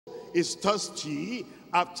is thirsty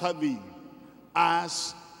after thee,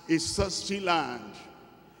 as a thirsty land.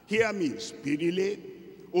 Hear me speedily,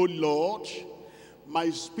 O Lord, my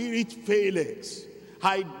spirit faileth.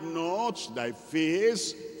 Hide not thy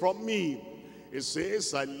face from me. It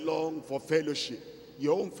says, I long for fellowship,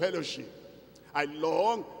 your own fellowship. I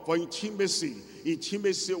long for intimacy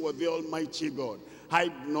with the Almighty God.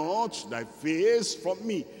 Hide not thy face from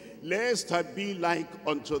me, lest I be like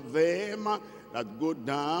unto them that go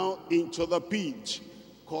down into the pit.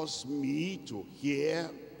 Cause me to hear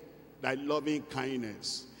thy loving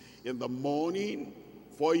kindness in the morning,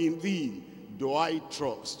 for in thee do I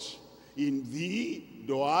trust. In thee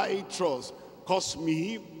do I trust. Cause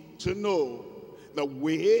me to know the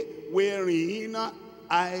way wherein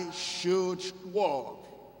I should walk.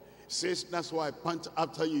 It says, that's why I pant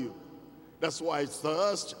after you. That's why I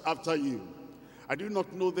thirst after you. I do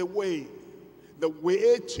not know the way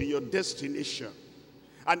to your destination,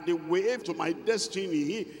 and the way to my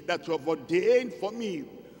destiny that you have ordained for me.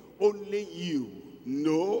 Only you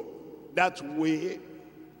know that way,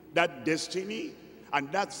 that destiny,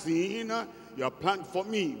 and that thing you have planned for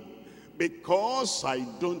me. Because I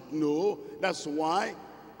don't know, that's why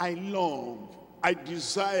I long, I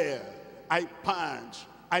desire, I pant,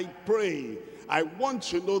 I pray. I want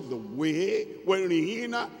to know the way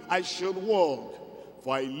wherein I should walk.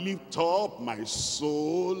 For I lift up my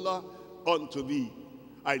soul unto thee.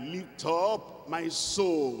 I lift up my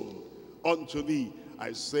soul unto thee.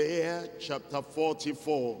 Isaiah chapter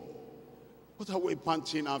 44. What are we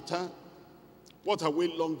panting after? What are we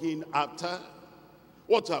longing after?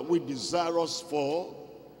 What are we desirous for?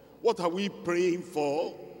 What are we praying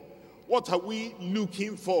for? What are we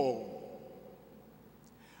looking for?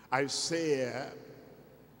 Isaiah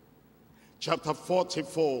chapter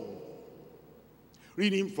 44,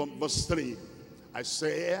 reading from verse 3.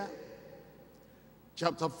 Isaiah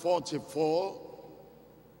chapter 44,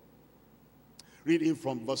 reading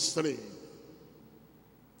from verse 3.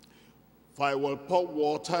 For I will pour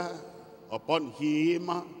water upon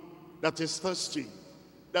him that is thirsty.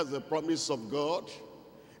 That's the promise of God.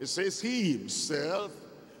 It says he himself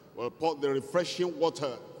will pour the refreshing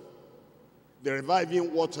water, the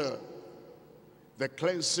reviving water, the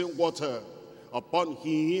cleansing water upon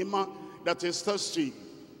him that is thirsty,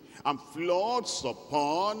 and floods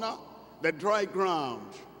upon the dry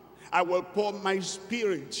ground. I will pour my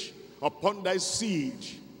spirit upon thy seed,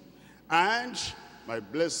 and my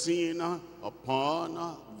blessing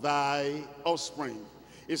upon thy offspring.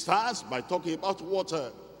 It starts by talking about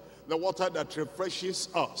water, the water that refreshes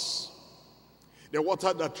us, the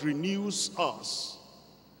water that renews us,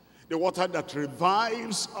 the water that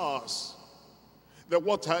revives us, the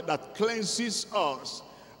water that cleanses us.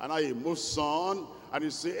 And I moves on, and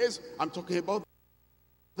it says, I'm talking about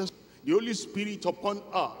the Holy Spirit upon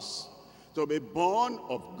us, to be born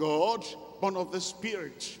of God, born of the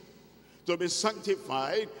Spirit, to be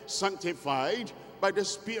sanctified by the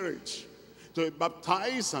Spirit, to be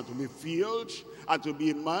baptized and to be filled and to be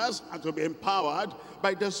immersed and to be empowered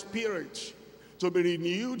by the Spirit, to be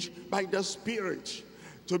renewed by the Spirit,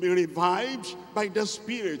 to be revived by the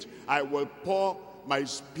Spirit. I will pour my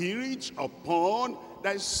spirit upon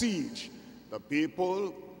thy seed. The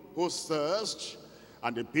people who thirst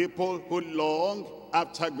and the people who long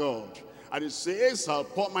after God. And it says, I'll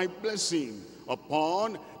pour my blessing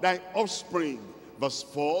upon thy offspring. Verse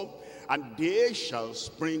 4, and they shall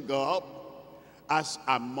spring up as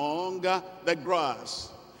among the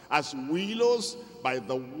grass, as willows by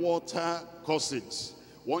the water courses.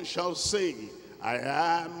 One shall say, I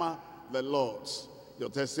am the Lord's. Your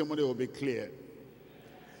testimony will be clear.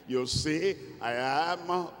 You'll say, I am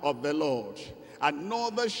of the Lord.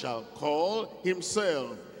 Another shall call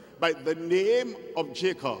himself by the name of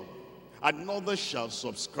Jacob. Another shall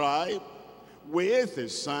subscribe with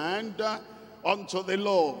his hand unto the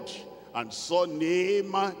Lord, and so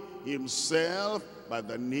name himself by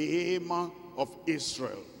the name of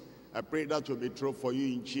Israel. I pray that will be true for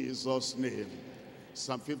you in Jesus' name.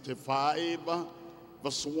 Psalm 55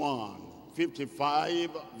 verse 1. 55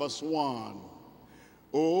 verse 1.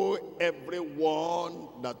 O everyone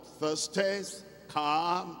that thirsteth,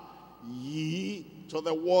 come ye to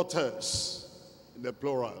the waters, in the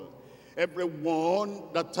plural. Everyone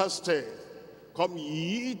that thirsteth, come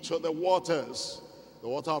ye to the waters, the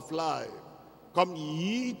water of life. Come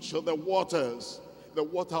ye to the waters, the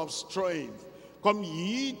water of strength. Come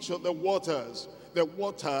ye to the waters, the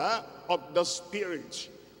water of the Spirit.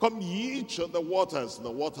 Come ye to the waters,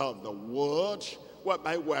 the water of the word,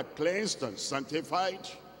 whereby we are cleansed and sanctified.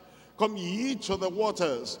 Come ye to the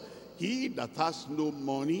waters. He that has no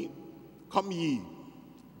money, come ye,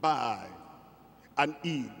 buy and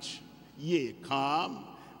eat. Ye come,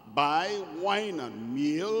 buy wine and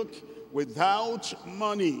milk without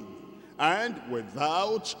money and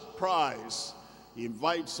without price. He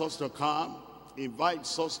invites us to come,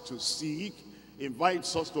 invites us to seek,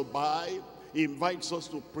 invites us to buy, invites us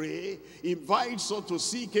to pray, invites us to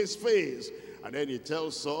seek his face. And then he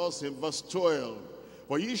tells us in verse 12,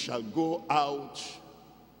 for ye shall go out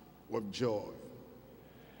with joy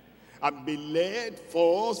and be led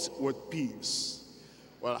forth with peace.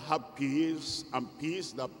 Well, have peace, and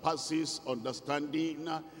peace that passes understanding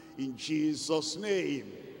in Jesus'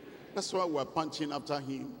 name. That's why we're punching after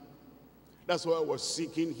him. That's why we're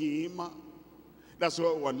seeking him. That's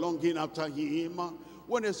why we're longing after him.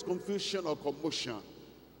 When there's confusion or commotion,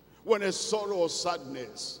 when there's sorrow or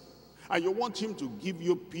sadness, and you want him to give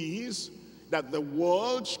you peace that the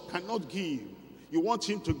world cannot give. You want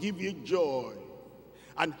him to give you joy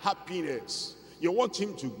and happiness. You want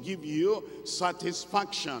him to give you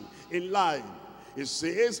satisfaction in life. It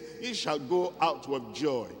says, he shall go out with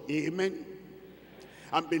joy. Amen.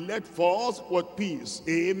 And be led forth with peace.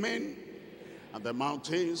 Amen. And the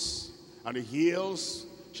mountains and the hills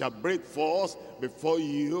shall break forth before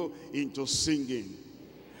you into singing.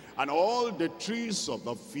 And all the trees of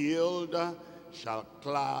the field shall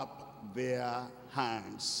clap their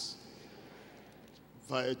hands.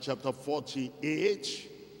 Chapter 48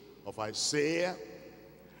 of Isaiah.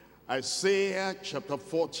 Isaiah chapter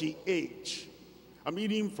 48. I'm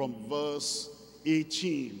reading from verse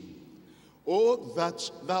 18. Oh,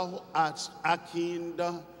 that thou art hearkened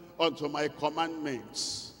unto my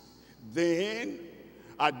commandments, then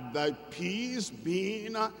had thy peace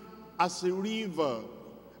been as a river,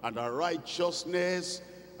 and thy righteousness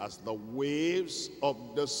as the waves of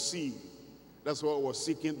the sea. That's why we're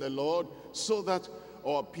seeking the Lord, so that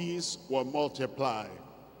our peace will multiply.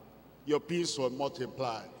 Your peace will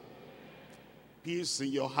multiply. Peace in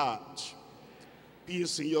your heart,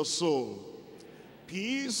 peace in your soul,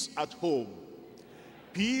 peace at home,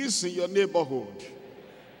 peace in your neighborhood,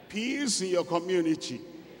 peace in your community,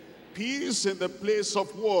 peace in the place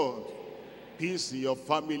of work, peace in your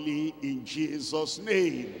family in Jesus'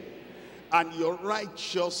 name. And your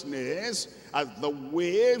righteousness as the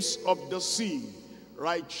waves of the sea.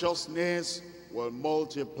 Righteousness will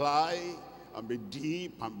multiply and be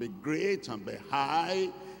deep and be great and be high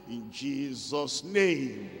in Jesus'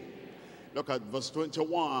 name. Look at verse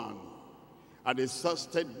 21. And they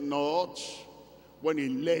thirsted not when he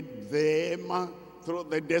led them through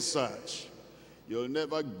the desert. You'll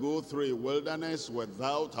never go through a wilderness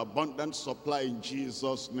without abundant supply in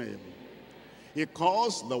Jesus' name. He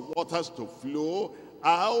caused the waters to flow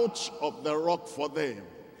out of the rock for them.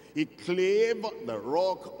 He clave the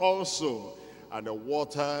rock also, and the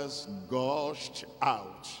waters gushed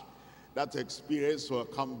out. That experience will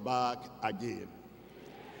come back again.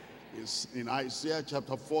 It's in Isaiah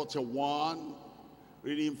chapter 41,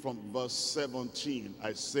 reading from verse 17.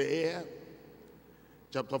 Isaiah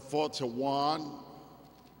chapter 41,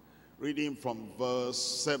 reading from verse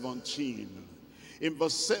 17. In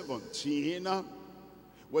verse 17,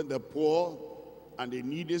 when the poor and the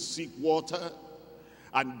needy seek water,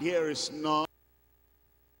 and there is none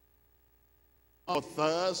for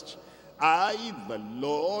thirst, I, the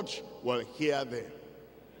Lord, will hear them.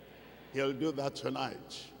 He'll do that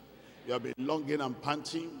tonight. You'll be longing and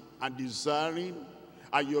panting and desiring,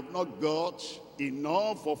 and you have not got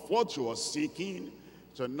enough of what you are seeking.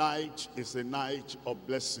 Tonight is a night of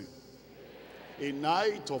blessing, a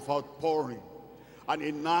night of outpouring, and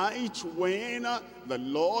a night when the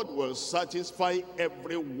Lord will satisfy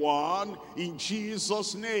everyone in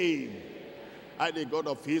Jesus' name. I, the God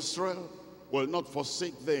of Israel, will not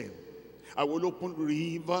forsake them. I will open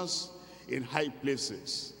rivers in high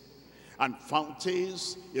places and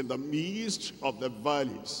fountains in the midst of the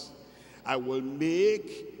valleys. I will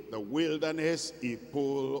make the wilderness a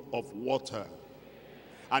pool of water,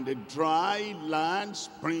 and the dry land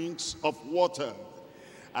springs of water.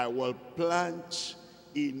 I will plant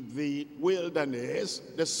in the wilderness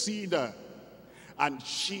the cedar and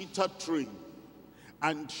cedar tree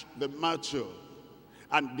and the myrtle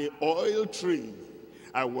and the oil tree.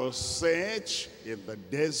 I will set in the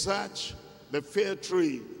desert the fir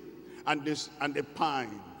tree and the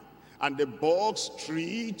pine and the box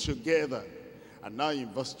tree together. And now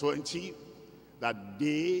in verse 20, that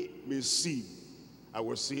they may see. I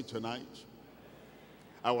will see tonight.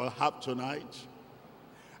 I will have tonight.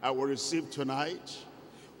 I will receive tonight.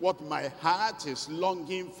 What my heart is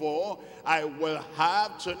longing for, I will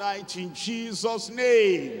have tonight in Jesus'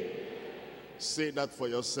 name. Say that for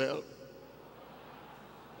yourself.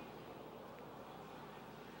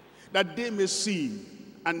 That they may see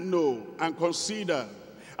and know and consider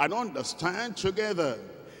and understand together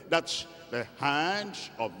that the hand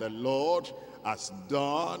of the Lord has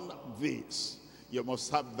done this. You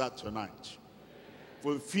must have that tonight.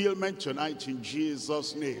 Fulfillment tonight in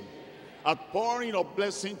Jesus' name. Outpouring of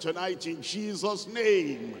blessing tonight in Jesus'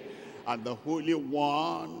 name. And the Holy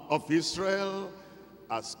One of Israel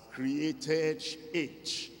has created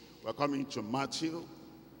it. We're coming to Matthew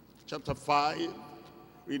chapter 5,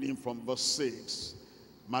 reading from verse 6.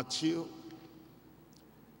 Matthew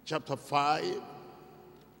chapter 5,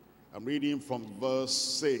 I'm reading from verse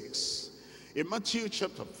 6. In Matthew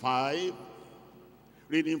chapter 5,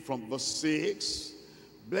 reading from verse 6,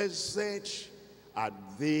 blessed are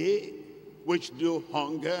they which do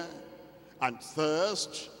hunger and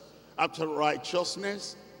thirst after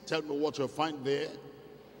righteousness. Tell me what you'll find there.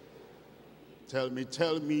 Tell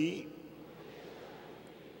me.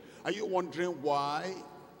 Are you wondering why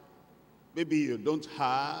maybe you don't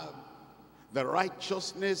have the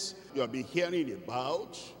righteousness you have been hearing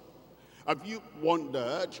about? Have you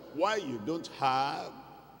wondered why you don't have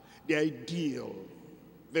the ideal,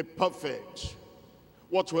 the perfect,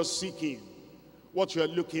 what we're seeking, what you're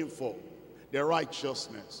looking for, the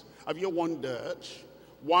righteousness? Have you wondered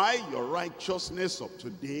why your righteousness of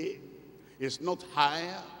today is not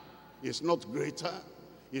higher, is not greater,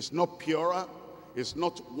 is not purer, is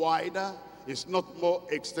not wider, is not more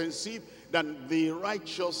extensive than the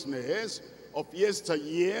righteousness of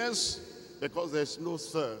yesteryears? Because there's no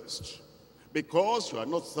thirst. Because you are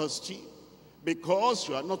not thirsty, because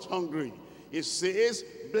you are not hungry. It says,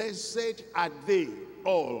 blessed are they,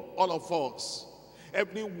 all of us,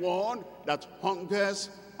 everyone that hungers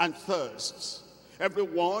and thirsts,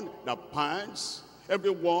 everyone that pants,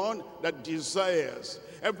 everyone that desires,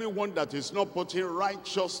 everyone that is not putting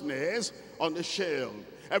righteousness on the shelf,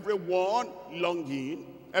 everyone longing,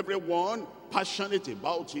 everyone passionate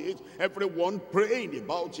about it, everyone praying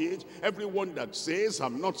about it, everyone that says,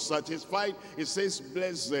 I'm not satisfied. It says,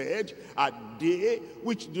 blessed are they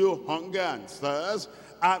which do hunger and thirst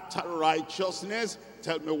after righteousness.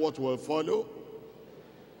 Tell me what will follow.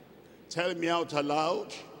 Tell me out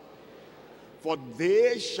aloud. For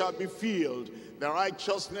they shall be filled. The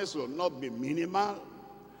righteousness will not be minimal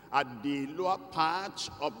at the lower part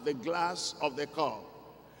of the glass of the cup.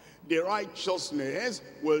 The righteousness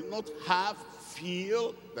will not have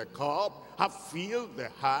filled the cup, have filled the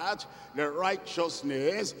heart. The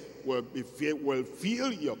righteousness will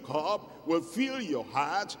fill your cup, will fill your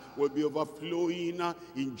heart, will be overflowing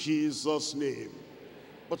in Jesus' name.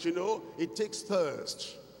 But you know, it takes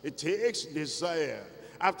thirst, it takes desire.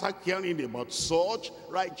 After caring about such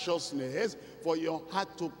righteousness, for your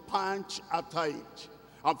heart to pant after it,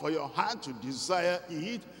 and for your heart to desire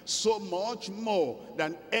it so much more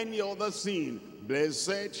than any other thing.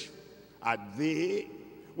 Blessed are they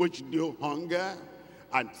which do hunger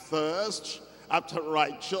and thirst after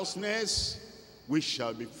righteousness. We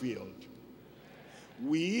shall be filled.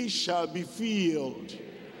 We shall be filled.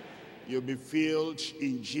 You'll be filled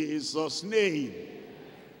in Jesus' name.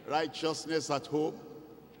 Righteousness at home,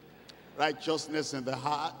 righteousness in the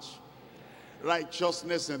heart,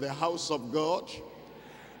 righteousness in the house of God,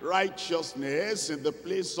 righteousness in the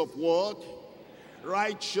place of work,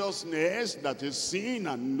 righteousness that is seen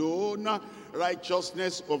and known,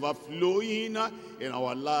 righteousness overflowing in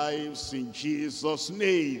our lives in Jesus'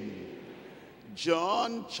 name.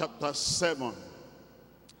 John chapter 7.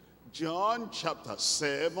 John chapter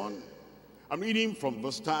 7. I'm reading from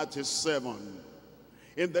verse 37.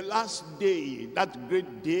 In the last day, that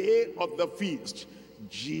great day of the feast,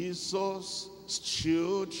 Jesus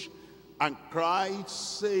stood and cried,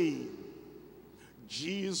 saying,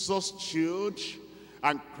 Jesus stood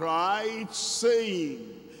and cried,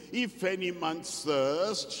 saying, if any man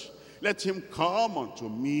thirst, let him come unto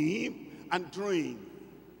me and drink.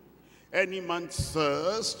 Any man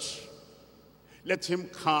thirst, let him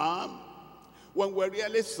come. When we're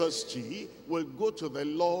really thirsty, we'll go to the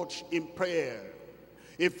Lord in prayer.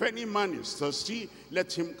 If any man is thirsty,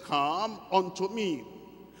 let him come unto me.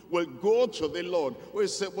 We'll go to the Lord, who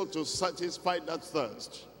is able to satisfy that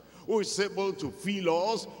thirst, who is able to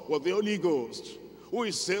fill us with the Holy Ghost, who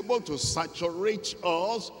is able to saturate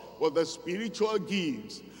us with the spiritual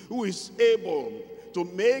gifts, who is able to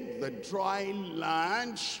make the dry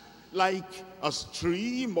land like a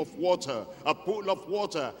stream of water, a pool of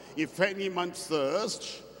water. If any man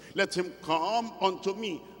thirst, let him come unto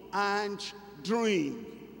me and drink.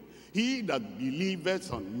 He that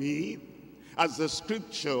believeth on me, as the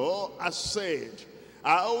scripture has said,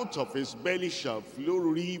 out of his belly shall flow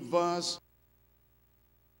rivers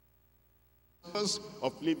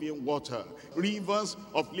of living water. Rivers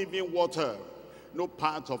of living water. no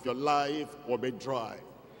part of your life will be dry.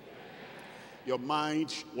 Your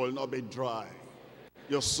mind will not be dry.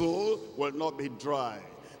 Your soul will not be dry.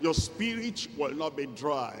 Your spirit will not be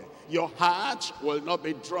dry. Your heart will not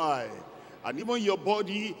be dry. And even your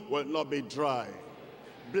body will not be dry.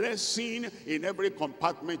 Blessing in every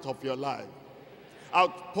compartment of your life.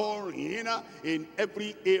 Outpouring in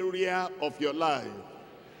every area of your life.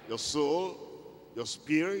 Your soul, your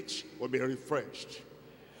spirit will be refreshed.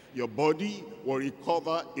 Your body will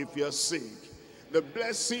recover if you're sick. The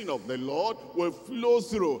blessing of the Lord will flow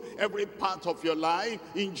through every part of your life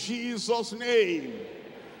in Jesus' name.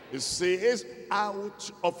 It says,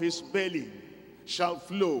 out of his belly shall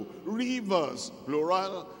flow rivers,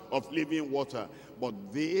 plural, of living water.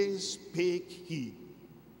 But this spake he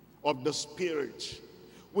of the Spirit,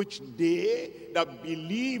 which they that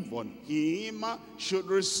believe on him should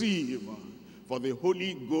receive. For the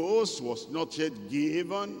Holy Ghost was not yet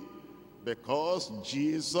given, because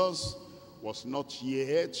Jesus was not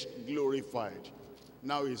yet glorified.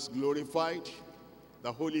 Now he's glorified,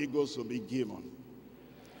 the Holy Ghost will be given.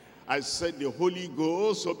 I said the Holy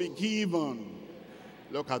Ghost will be given.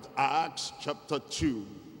 Look at Acts chapter 2.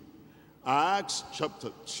 Acts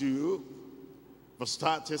chapter 2, verse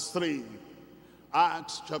 33.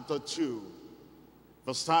 Acts chapter 2,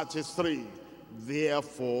 verse 33.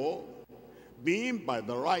 Therefore, being by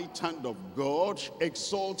the right hand of God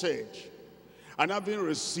exalted, and having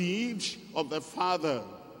received of the Father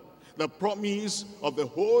the promise of the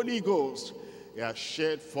Holy Ghost, he has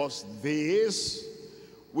shed forth this,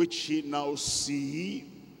 which ye now see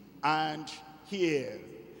and hear.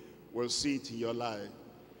 We'll see it in your life.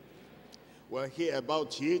 We'll hear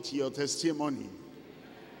about it in your testimony.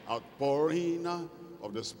 Outpouring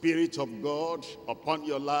of the Spirit of God upon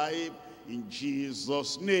your life in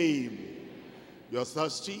Jesus' name. You're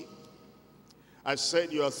thirsty? I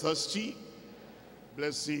said you are thirsty.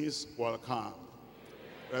 Blessings will come.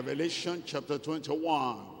 Revelation chapter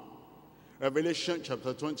 21. Revelation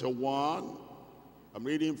chapter 21. I'm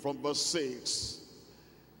reading from verse 6.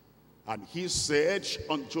 And he said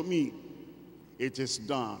unto me, it is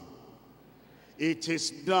done. It is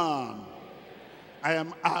done. I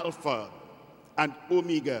am Alpha and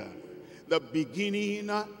Omega, the beginning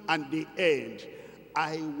and the end.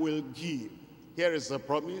 I will give. Here is the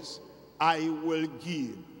promise. I will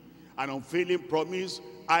give. An unfailing promise,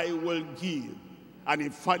 I will give. An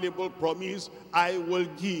infallible promise, I will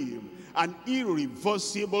give. An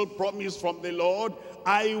irreversible promise from the Lord,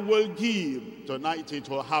 I will give. Tonight it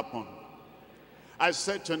will happen. I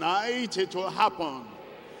said tonight it will happen.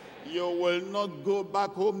 You will not go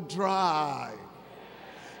back home dry.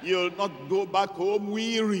 You'll not go back home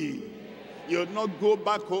weary. You'll not go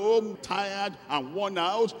back home tired and worn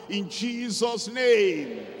out in Jesus'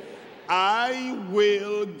 name. I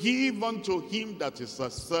will give unto him that is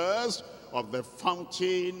athirst of the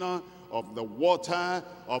fountain of the water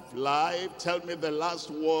of life. Tell me the last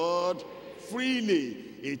word. Freely.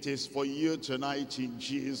 It is for you tonight in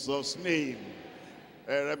Jesus' name.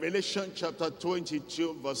 Revelation chapter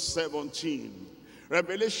 22 verse 17.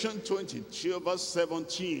 Revelation 22 verse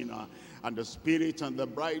 17. And the Spirit and the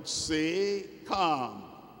bride say, come.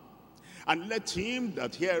 And let him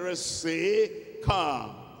that heareth say,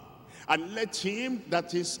 come. And let him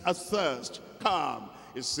that is athirst come.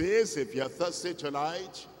 It says, if you are thirsty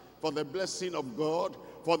tonight for the blessing of God,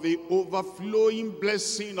 for the overflowing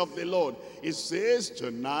blessing of the Lord, it says,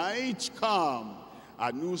 tonight come.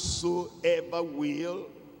 And whosoever will,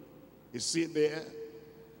 is she there?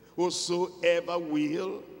 Whosoever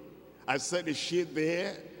will, I said, is she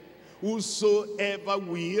there? Whosoever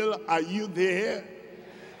will, are you there?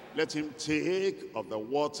 Let him take of the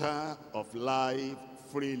water of life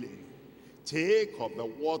freely. Take of the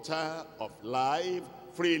water of life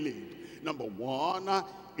freely. Number one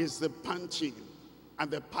is the panting and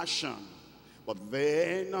the passion. But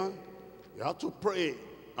then you have to pray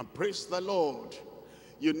and praise the Lord.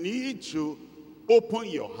 You need to open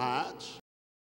your heart